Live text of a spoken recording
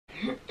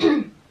Hello,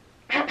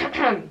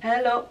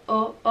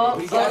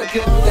 We got a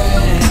good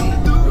day.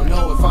 Don't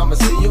know if I'ma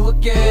see you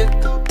again.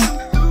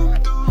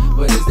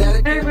 But is that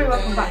a good everybody,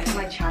 welcome day? back to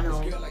my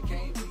channel.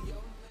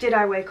 Did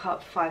I wake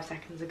up 5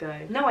 seconds ago?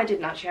 No, I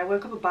didn't actually. I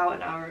woke up about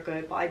an hour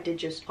ago, but I did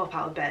just pop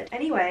out of bed.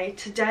 Anyway,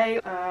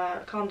 today,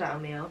 calm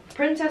down, Mia.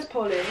 Princess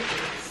Polly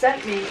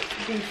sent me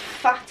the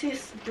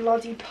fattest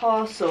bloody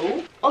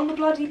parcel on the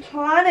bloody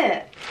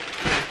planet.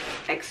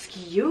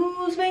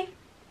 Excuse me?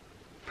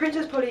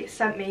 Princess Polly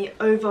sent me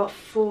over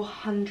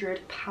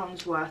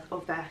 £400 worth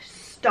of their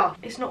stuff.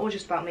 It's not all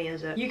just about me,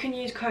 is it? You can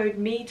use code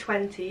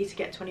ME20 to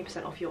get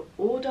 20% off your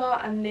order,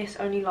 and this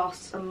only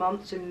lasts a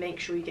month, so make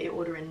sure you get your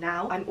order in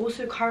now. I'm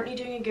also currently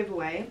doing a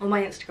giveaway on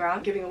my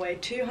Instagram, giving away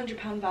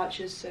 £200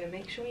 vouchers, so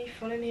make sure you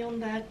follow me on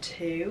there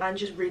too. And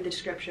just read the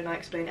description. I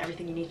explain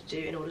everything you need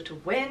to do in order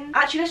to win.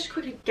 Actually, let's just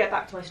quickly get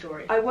back to my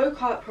story. I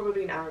woke up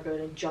probably an hour ago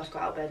and just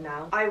got out of bed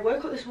now. I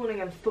woke up this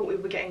morning and thought we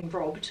were getting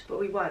robbed, but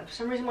we weren't. For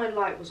some reason my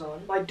light was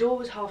on, my door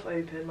was half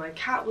open, my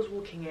cat was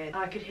walking in, and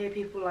I could hear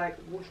people like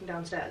walking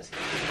downstairs.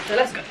 So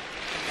let's go.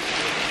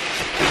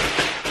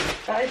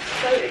 That is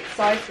so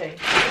exciting.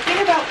 The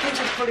thing about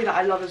Princess Polly that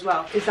I love as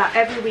well is that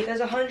every week there's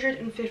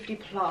 150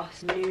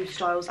 plus new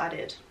styles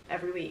added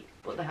every week.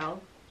 What the hell?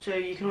 So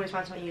you can always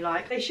find something you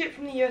like. They ship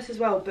from the US as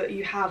well, but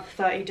you have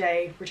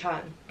 30-day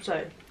return.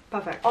 So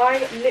perfect. I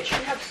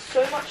literally have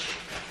so much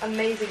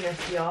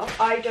amazingness here.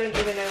 I don't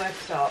even know where to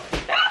start.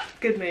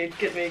 Good mood,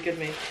 good mood, good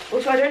mood.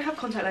 Also, I don't have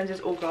contact lenses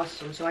or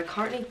glasses on, so I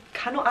currently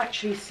cannot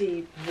actually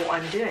see what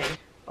I'm doing.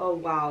 Oh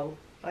wow.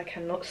 I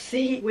cannot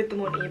see with them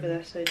on either,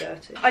 they're so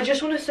dirty. I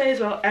just want to say as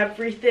well,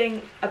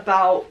 everything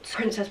about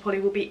Princess Polly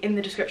will be in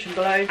the description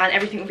below, and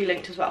everything will be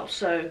linked as well,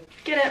 so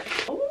get it.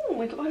 Oh,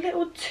 we got a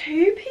little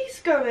two-piece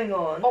going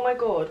on. Oh my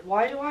god,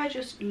 why do I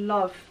just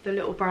love the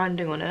little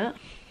branding on it?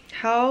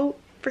 How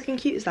freaking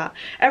cute is that?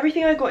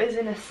 Everything I got is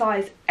in a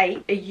size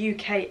 8, a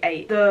UK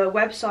 8. The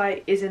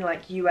website is in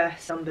like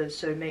US numbers,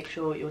 so make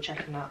sure you're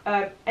checking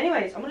that.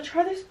 Anyways, I'm gonna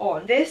try this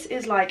on. This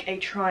is like a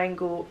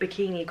triangle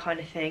bikini kind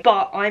of thing,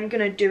 but I'm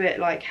gonna do it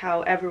like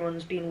how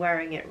everyone's been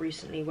wearing it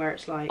recently, where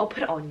it's like, I'll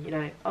put it on, you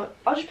know,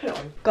 I'll just put it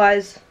on.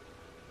 Guys,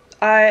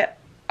 I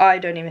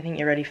don't even think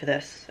you're ready for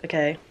this,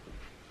 okay?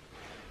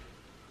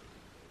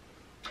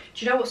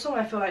 Do you know what song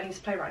I feel like needs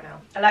to play right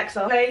now?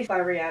 Alexa, play by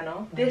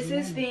Rihanna. This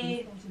is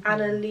the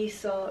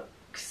Annalisa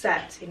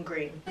set in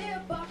green.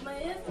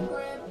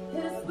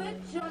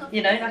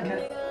 You know, like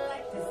a...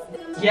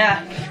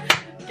 Yeah,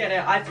 get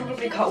it. I'd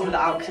probably cut all of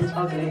that out because it's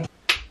ugly.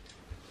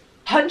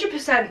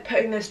 100%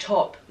 putting this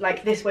top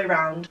like this way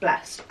round.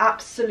 Blessed.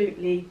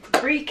 Absolutely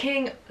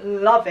freaking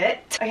love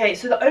it. Okay,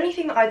 so the only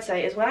thing that I'd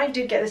say is when I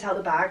did get this out of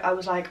the bag, I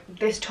was like,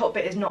 this top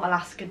bit is not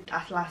elasticated,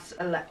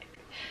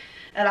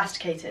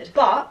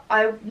 but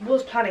I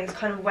was planning to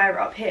kind of wear it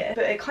up here,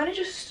 but it kind of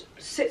just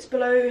sits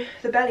below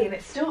the belly and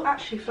it still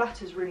actually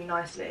flatters really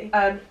nicely.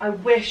 I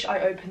wish I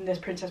opened this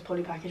Princess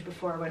Polly package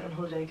before I went on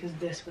holiday, because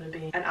this would have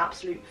been an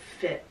absolute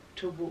fit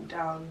to walk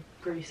down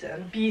Greece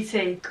in.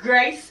 Beauty.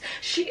 Grace,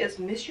 she is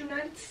Miss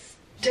United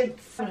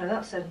States. I don't know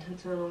that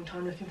sentence in a long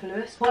time looking for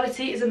Lewis.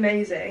 Quality is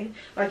amazing,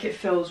 like it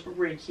feels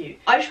really cute.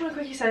 I just want to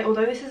quickly say,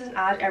 although this is an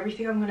ad,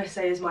 everything I'm going to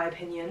say is my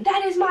opinion.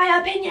 That is my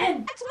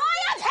opinion! It's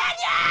my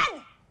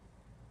opinion!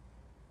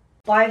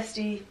 Biased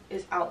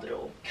is out the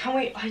door. Can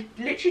we? I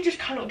literally just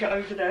cannot get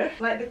over this.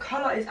 Like, the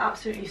colour is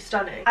absolutely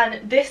stunning.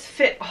 And this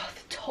fit, oh,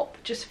 the top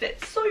just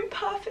fits so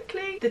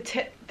perfectly. The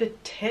tip,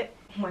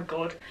 oh my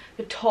god.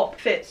 The top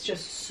fits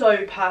just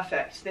so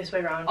perfect this way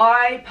around.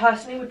 I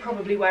personally would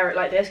probably wear it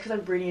like this because I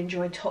really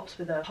enjoy tops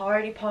with a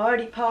party,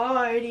 party,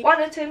 party.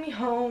 Wanna take me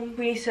home?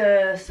 We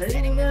said,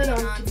 sitting it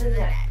on to the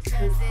next.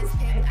 Because this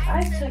pic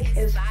I took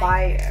is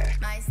fire.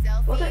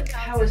 What the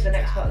hell is the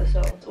next part of the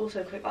song? It's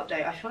also a quick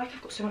update. I feel like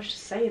I've got so much to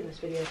say in this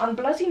video. I'm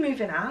bloody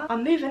moving out.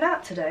 I'm moving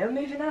out today. I'm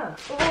moving out.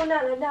 Oh,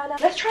 no, no, no, no.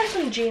 Let's try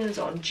some jeans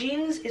on.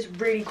 Jeans is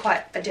really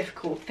quite a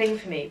difficult thing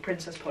for me,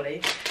 Princess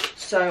Polly.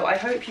 So I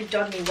hope you've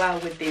done me well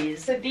with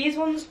these. So these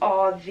ones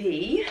are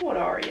the... What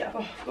are you? Oh,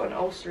 I've got an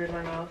ulcer in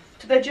my mouth.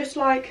 So they're just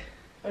like...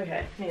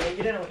 Okay, yeah,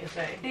 you don't know what you're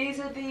saying. These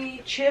are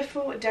the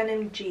cheerful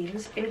denim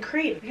jeans in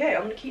cream. Okay,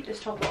 I'm gonna keep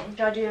this top on.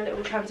 Should I do a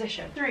little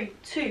transition? 3,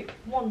 2,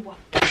 1, 1.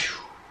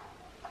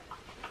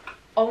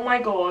 Oh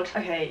my god.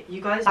 Okay,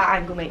 you guys, that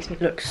angle makes me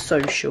look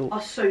so short. Are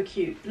so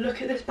cute.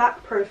 Look at this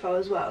back profile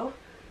as well.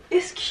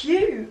 It's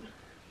cute.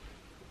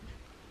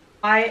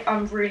 I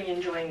am really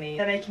enjoying these.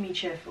 They're making me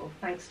cheerful.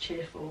 Thanks,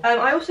 cheerful.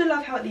 I also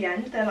love how at the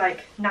end they're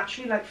like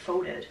naturally like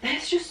folded.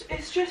 It's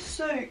just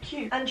so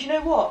cute. And you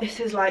know what?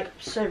 This is like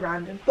so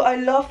random, but I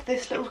love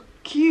this little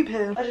cube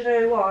here. I don't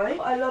know why,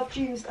 but I love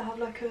jeans that have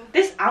like a...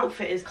 This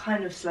outfit is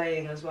kind of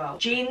slaying as well.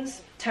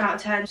 Jeans, 10 out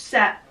of 10.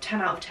 Set,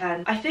 10 out of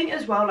 10. I think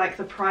as well, like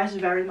the price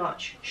very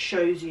much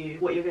shows you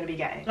what you're going to be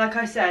getting. Like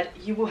I said,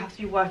 you will have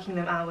to be working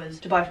them hours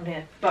to buy from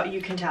here, but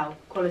you can tell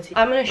quality.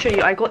 I'm going to show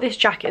you, I got this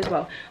jacket as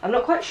well. I'm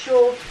not quite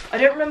sure, I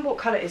don't remember what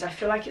colour it is. I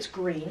feel like it's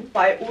green, but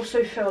I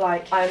also feel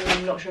like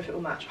I'm not sure if it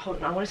will match. Hold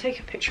on, I want to take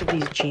a picture of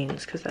these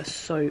jeans because they're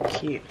so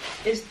cute.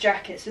 This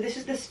jacket, so this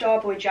is the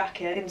Starboy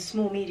jacket in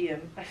small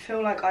medium. I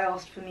feel like I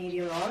asked for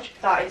medium large.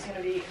 That is going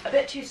to be a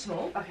bit too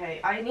small. Okay,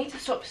 I need to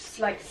stop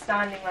like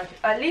standing like,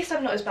 at least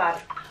I'm not as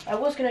bad. I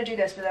was going to do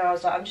this, but then I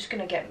was like, I'm just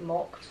going to get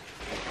mocked.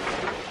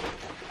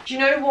 Do you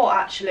know what,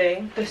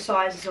 actually? The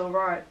size is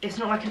alright. It's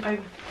not like an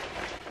over...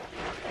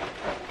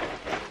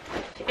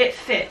 It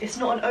fit. It's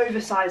not an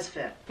oversized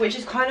fit, which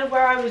is kind of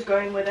where I was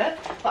going with it.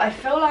 But I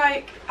feel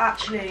like,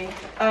 actually,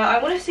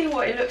 I want to see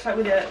what it looks like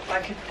with a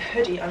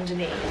hoodie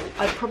underneath.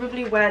 I'd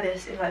probably wear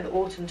this in like the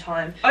autumn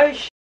time. Oh,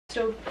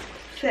 still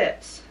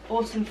fits.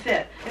 Awesome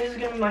fit. This is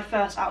gonna be my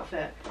first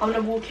outfit. I'm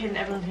gonna walk in and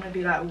everyone's gonna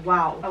be like,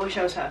 wow, I wish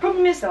I was her.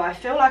 Problem is though, I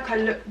feel like I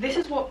look, this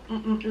is what,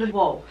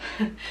 whoa.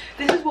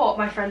 This is what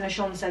my friend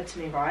LaShawn said to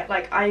me, right?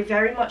 Like, I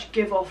very much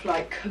give off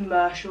like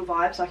commercial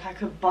vibes, like I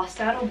could bust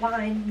out a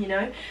wine, you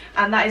know?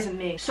 And that isn't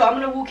me. So I'm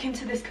gonna walk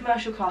into this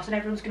commercial class and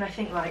everyone's gonna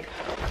think like,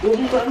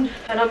 woman,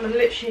 and I'm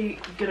literally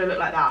gonna look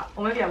like that.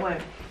 Or maybe I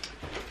won't.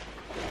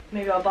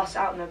 Maybe I'll bust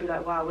out and they'll be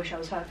like, wow, I wish I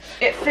was her.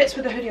 It fits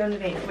with the hoodie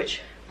underneath,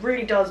 which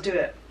really does do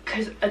it.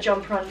 Because a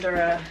jumper under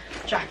a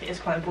jacket is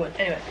quite important.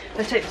 Anyway,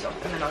 let's take this off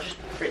and then I'll just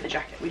rip the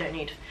jacket.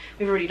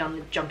 We've already done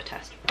the jumper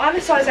test. I'm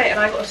a size 8 and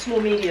I got a small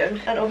medium,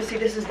 and obviously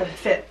this is the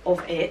fit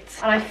of it,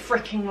 and I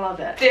freaking love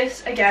it.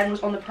 This again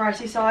was on the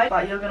pricey side,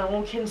 but you're gonna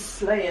walk in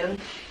slaying.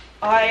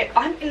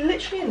 I'm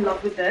literally in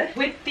love with this.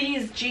 With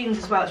these jeans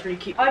as well, it's really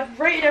cute. I've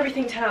rated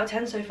everything 10 out of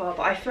 10 so far,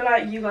 but I feel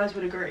like you guys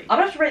would agree. I'm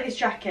gonna have to rate this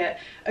jacket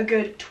a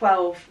good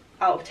 12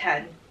 out of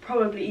 10.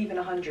 Probably even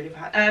 100 if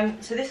I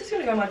had. So this is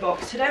going to go in my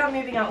box. Today I'm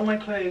moving out all my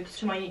clothes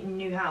to my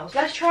new house.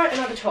 Let's try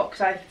another top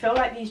because I feel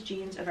like these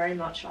jeans are very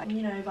much like,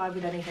 you know, vibe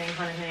with anything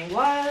kind of thing.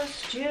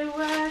 Worst you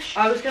wish.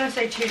 I was going to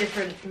say 2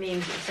 different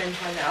memes at the same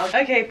time now.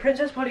 Okay,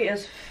 Princess Polly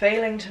is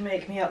failing to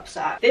make me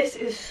upset. This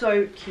is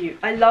so cute.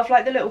 I love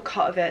like the little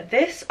cut of it.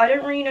 This, I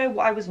don't really know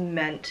what I was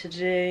meant to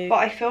do, but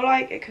I feel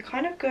like it could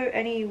kind of go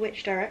any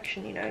which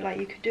direction, you know, like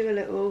you could do a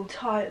little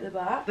tie at the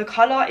back. The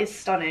colour is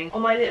stunning.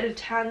 On my little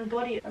tan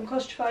body, I'm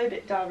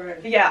claustrophobic, Darren.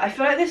 But yeah, I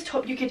feel like this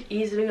top you could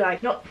easily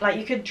like, not like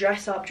you could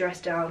dress up, dress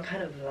down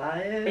kind of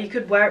vibe. You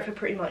could wear it for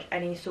pretty much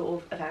any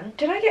sort of event.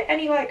 Did I get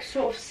any like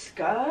sort of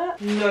skirt?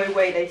 No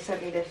way they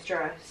sent me this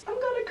dress. I'm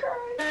gonna cry.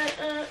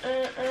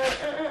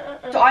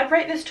 So I'd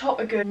rate this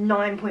top a good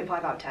 9.5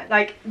 out of 10.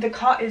 Like the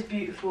cut is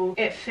beautiful,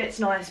 it fits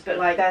nice, but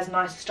like there's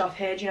nicer stuff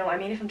here, do you know what I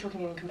mean, if I'm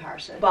talking in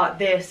comparison. But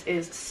this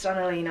is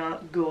stunningly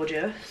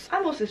gorgeous.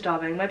 I'm also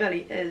starving, my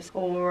belly is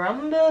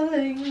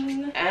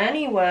rumbling.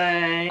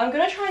 Anyway, I'm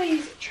gonna try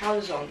these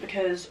trousers on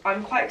because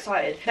I'm quite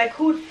excited. They're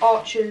called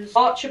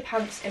Archer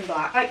pants in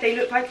black. Like they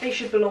look like they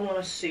should belong on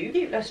a suit.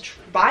 Cute, let's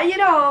try it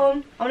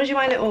on. I want to do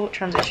my little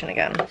transition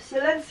again.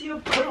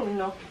 Silencio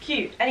Bruno.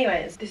 Cute.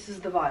 Anyways, this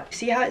is the vibe.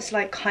 See how it's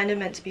like kind of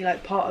meant to be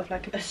like part of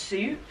like a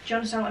suit? Do you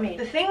understand what I mean?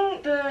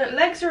 The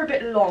legs are a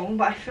bit long,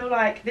 but I feel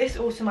like this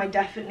autumn I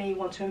definitely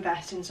want to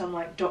invest in some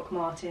like Doc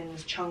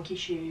Martens chunky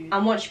shoes.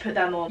 And once you put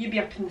them on, you'd be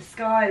up in the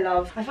sky,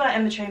 love. I feel like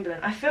Emma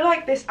Chamberlain. I feel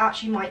like this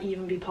actually might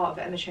even be part of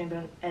the Emma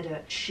Chamberlain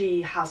edit.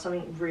 She has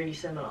something really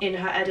similar in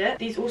her edit.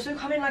 These also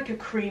come in like a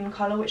cream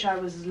colour, which I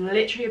was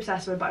literally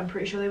obsessed with, but I'm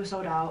pretty sure they were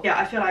sold out. Yeah,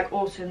 I feel like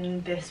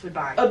autumn this would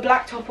bang. A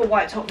black top or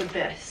white top with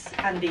this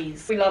and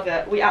these. We love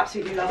it. We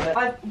absolutely love it.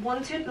 I've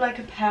wanted like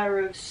a pair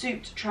of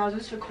suit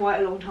trousers for quite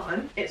a long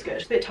time. It's good.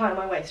 It's a bit tight on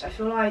my waist.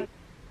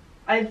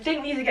 I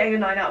think these are getting a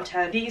 9 out of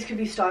 10. These could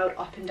be styled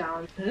up and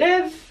down.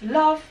 Live,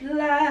 love,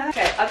 laugh.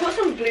 Okay, I've got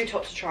some blue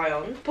tops to try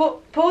on.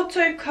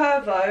 Porto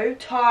Curvo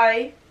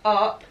tie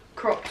up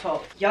crop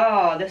top.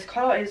 Yeah, this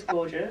colour is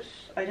gorgeous.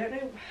 I don't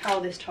know how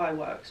this tie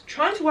works.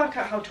 Trying to work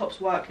out how tops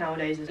work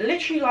nowadays is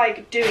literally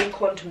like doing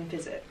quantum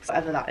physics,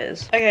 whatever that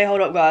is. Okay,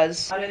 hold up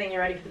guys. I don't think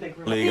you're ready for the big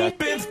reveal.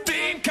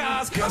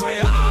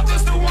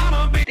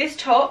 This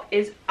top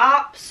is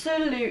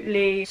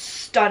absolutely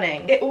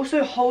stunning. It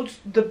also holds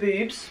the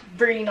boobs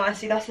really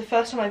nicely. That's the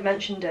first time I've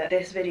mentioned it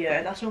this video,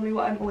 and that's normally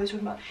what I'm always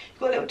talking about. You've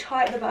got a little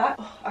tie at the back.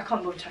 Oh, I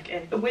can't bother to tuck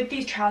it in. But with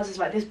these trousers,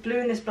 like this blue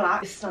and this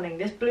black is stunning.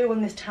 This blue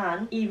and this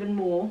tan, even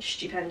more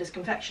stupendous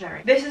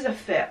confectionery. This is a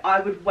fit. I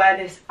would wear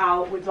this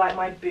out with like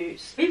my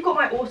boots. We've got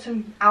my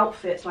autumn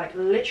outfits like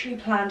literally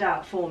planned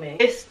out for me.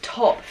 This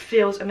top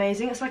feels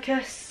amazing. It's like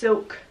a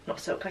silk, not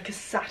silk, like a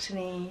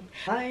satiny.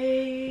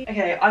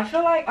 Okay, I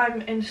feel like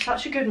I'm in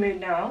such a good mood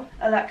now.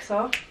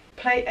 Alexa,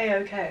 play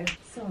A-OK.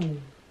 Sorry,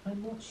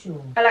 I'm not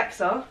sure.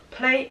 Alexa,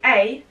 play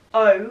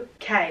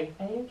A-OK.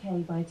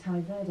 A-OK by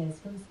Ty Verdes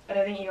from... I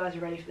don't think you guys are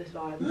ready for this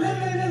vibe.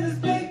 Living in this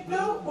big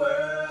new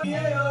world.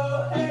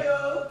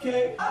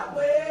 A-OK. I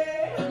wait.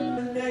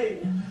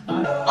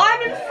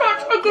 I'm in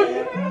such a good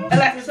mood.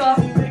 Alexa,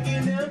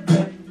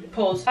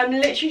 Pause. I'm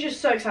literally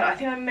just so excited. I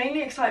think I'm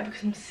mainly excited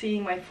because I'm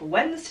seeing my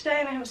friends today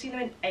and I haven't seen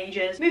them in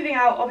ages. Moving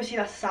out, obviously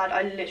that's sad.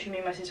 I literally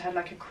made my sister had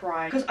like a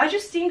cry because I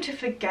just seemed to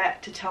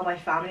forget to tell my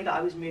family that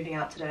I was moving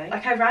out today.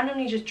 Like I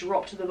randomly just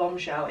dropped the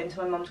bombshell into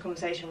my mum's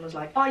conversation and was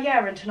like, oh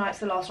yeah, and tonight's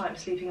the last night I'm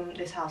sleeping in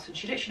this house. And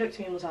she literally looked at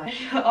me and was like,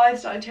 her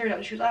eyes started tearing up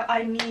and she was like,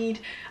 I need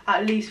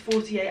at least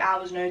 48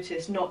 hours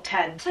notice, not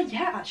 10. So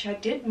yeah, actually I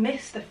did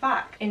miss the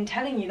fact in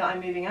telling you that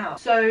I'm moving out.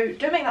 So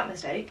don't make that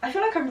mistake. I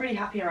feel like I'm really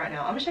happy right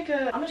now. I'm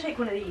gonna take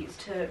one of these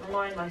to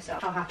remind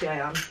myself how happy I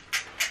am.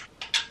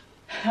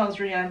 That was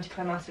really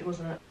anticlimactic,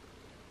 wasn't it?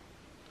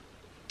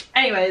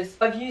 Anyways,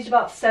 I've used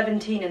about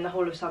 17 in the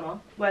whole of summer.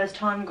 Where's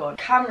time gone?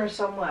 Camera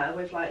somewhere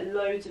with like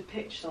loads of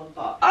pictures on,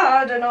 but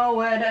I don't know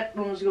where that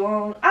one's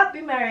gone. I've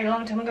been married a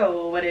long time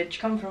ago. Where did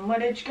you come from? Where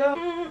did you go?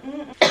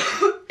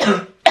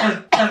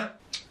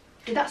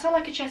 Did that sound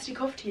like a chesty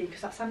cough to you?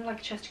 Because that sounded like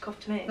a chesty cough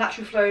to me.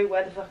 Natural flow,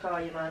 where the fuck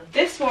are you, man?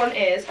 This one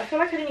is, I feel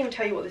like I didn't even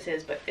tell you what this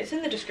is, but it's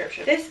in the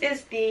description. This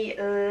is the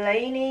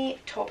Laney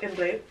top in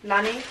blue.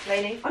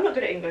 Laney. I'm not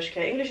good at English,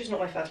 okay? English is not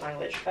my first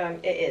language.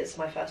 It is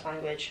my first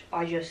language.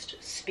 I just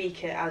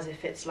speak it as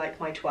if it's like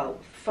my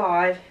 12th.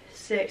 5,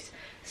 6,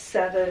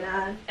 7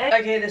 and 8.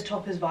 Okay, this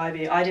top is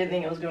vibey. I didn't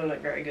think it was gonna look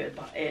very good,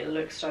 but it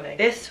looks stunning.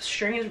 This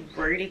string is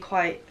really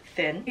quite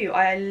thin.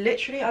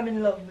 I'm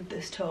in love with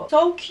this top.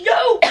 So cute!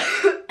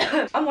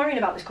 I'm worrying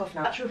about this cough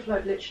now. Natural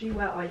flow, literally,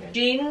 where are you?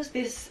 Jeans,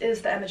 this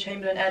is the Emma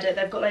Chamberlain edit.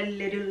 They've got like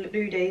little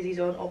blue daisies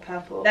on or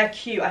purple. They're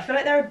cute. I feel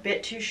like they're a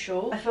bit too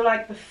short. I feel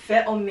like the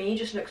fit on me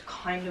just looks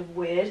kind of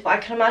weird. But I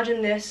can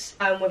imagine this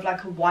with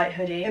like a white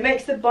hoodie. It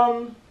makes the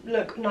bum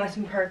look nice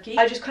and perky.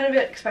 I just kind of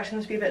expect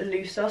them to be a bit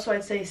looser, so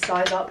I'd say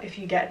size up if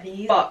you get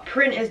these. But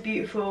print is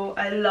beautiful.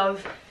 I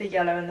love the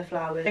yellow and the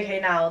flowers.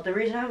 Okay, now the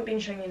reason I haven't been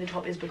showing you the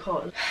top is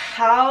because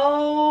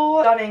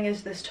how stunning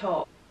is this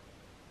top?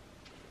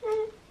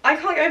 I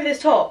can't get over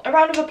this top. A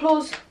round of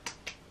applause.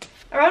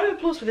 A round of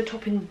applause for the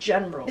top in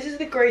general. This is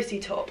the Gracie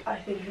top, I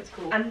think it's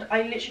called. And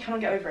I literally cannot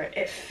get over it.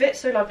 It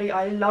fits so lovely.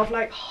 I love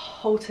like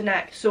halter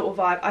neck sort of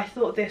vibe. I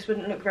thought this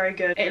wouldn't look very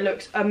good. It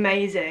looks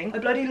amazing. I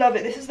bloody love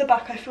it. This is the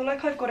back. I feel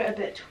like I've got it a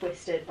bit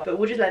twisted, but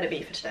we'll just let it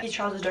be for today. These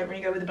trousers don't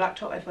really go with the black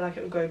top. I feel like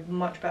it would go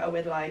much better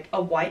with like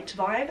a white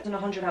vibe. It's an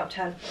 100 out of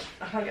 10.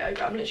 I can't get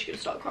over it. I'm literally gonna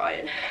start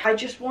crying. I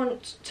just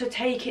want to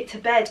take it to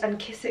bed and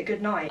kiss it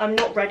goodnight. I'm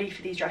not ready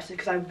for these dresses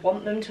because I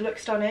want them to look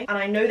stunning and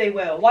I know they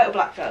will. White or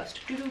black first?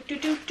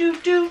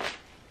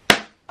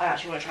 I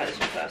actually want to try this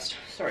one first.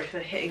 Sorry for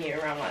hitting you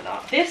around like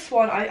that. This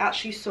one I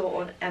actually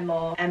saw on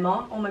Emma,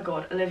 oh my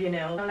god, Olivia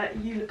Neal. I'll let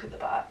you look at the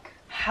back.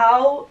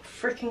 How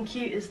freaking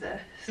cute is this?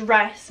 This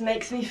dress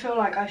makes me feel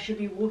like I should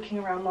be walking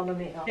around Mamma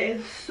Mia. It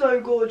is so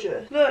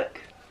gorgeous.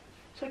 Look.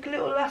 It's like a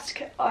little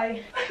elastic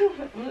eye.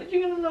 I'm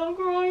literally gonna start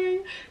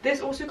crying.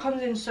 This also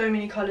comes in so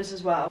many colours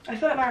as well. I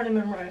feel like Marilyn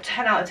Monroe.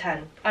 10 out of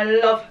 10. I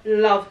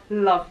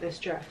love this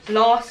dress.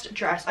 Last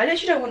dress. I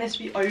literally don't want this to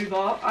be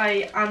over.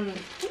 I am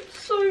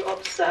so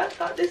upset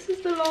that this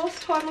is the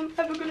last time I'm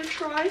ever gonna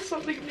try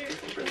something new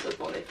from Princess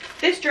Polly.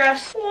 This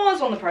dress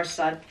was on the price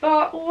side,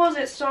 but was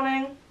it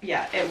stunning?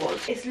 Yeah, it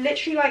was. It's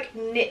literally like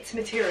knit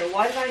material.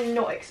 Why did I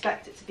not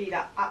expect it to be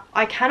that?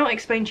 I cannot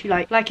explain to you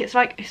it's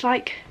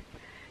like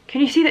can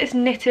you see that it's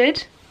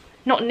knitted?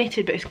 Not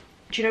knitted, but it's,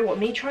 do you know what?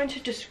 Me trying to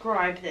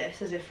describe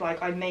this as if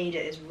like I made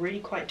it is really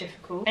quite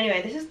difficult.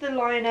 Anyway, this is the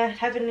Liner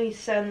Heavenly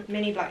Scent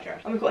mini black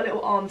dress. And we've got a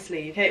little arm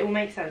sleeve. Okay, it will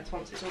make sense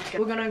once it's all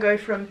together. We're gonna go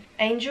from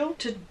angel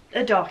to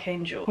a dark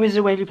angel. Where's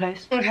the wavy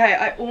place? Okay,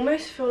 I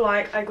almost feel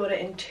like I got it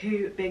in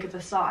too big of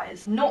a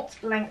size. Not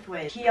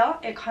lengthways. Here,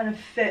 it kind of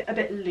fit a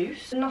bit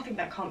loose. Nothing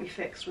that can't be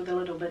fixed with a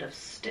little bit of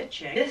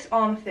stitching. This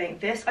arm thing,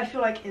 this I feel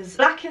like is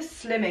black is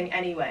slimming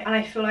anyway. And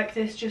I feel like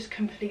this just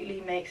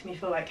completely makes me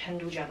feel like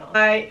Kendall Jenner.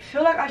 I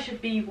feel like I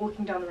should be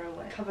walking down the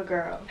runway. Cover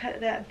girl. Put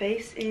that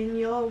base in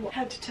your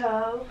head to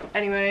toe.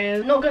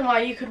 Anyways, not gonna lie,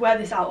 you could wear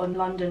this out in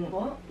London.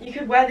 What? You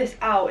could wear this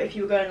out if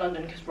you were going to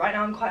London because right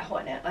now I'm quite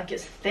hot in it. Like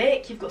it's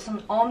thick, you've got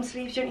some arm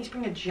sleeves, you don't need to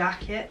bring a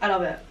jacket. I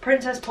love it.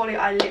 Princess Polly,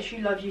 I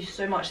literally love you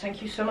so much. Thank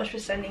you so much for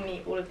sending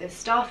me all of this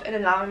stuff and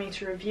allowing me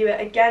to review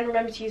it. Again,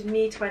 remember to use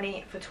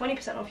me20 for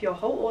 20% off your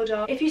whole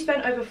order. If you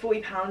spend over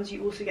 £40,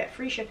 you also get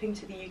free shipping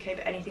to the UK,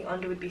 but anything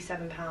under would be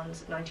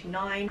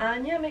 £7.99.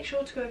 And yeah, make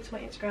sure to go over to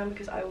my Instagram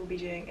because I will be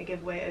doing a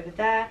giveaway over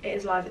there. It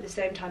is live at the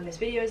same time this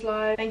video is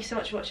live. Thank you so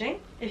much for watching.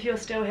 If you're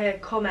still here,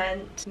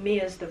 comment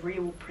Mia's the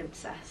real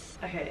princess.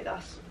 Okay,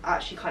 that's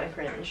actually kind of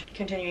cringe.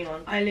 Continuing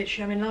on, I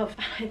literally am in love.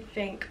 I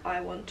think I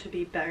want to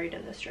be buried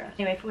in this dress.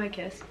 Anyway, for my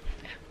kiss.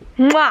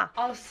 Mwah!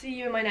 I'll see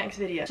you in my next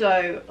video.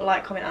 So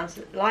like, comment,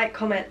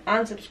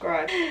 and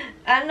subscribe.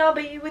 And I'll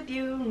be with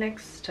you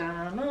next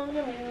time.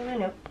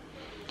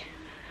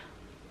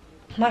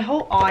 My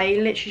whole eye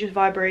literally just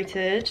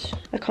vibrated.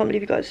 I can't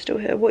believe you guys are still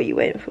here. What are you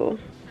waiting for?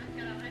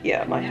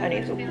 Yeah, my hair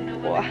needs a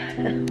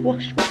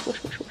wash.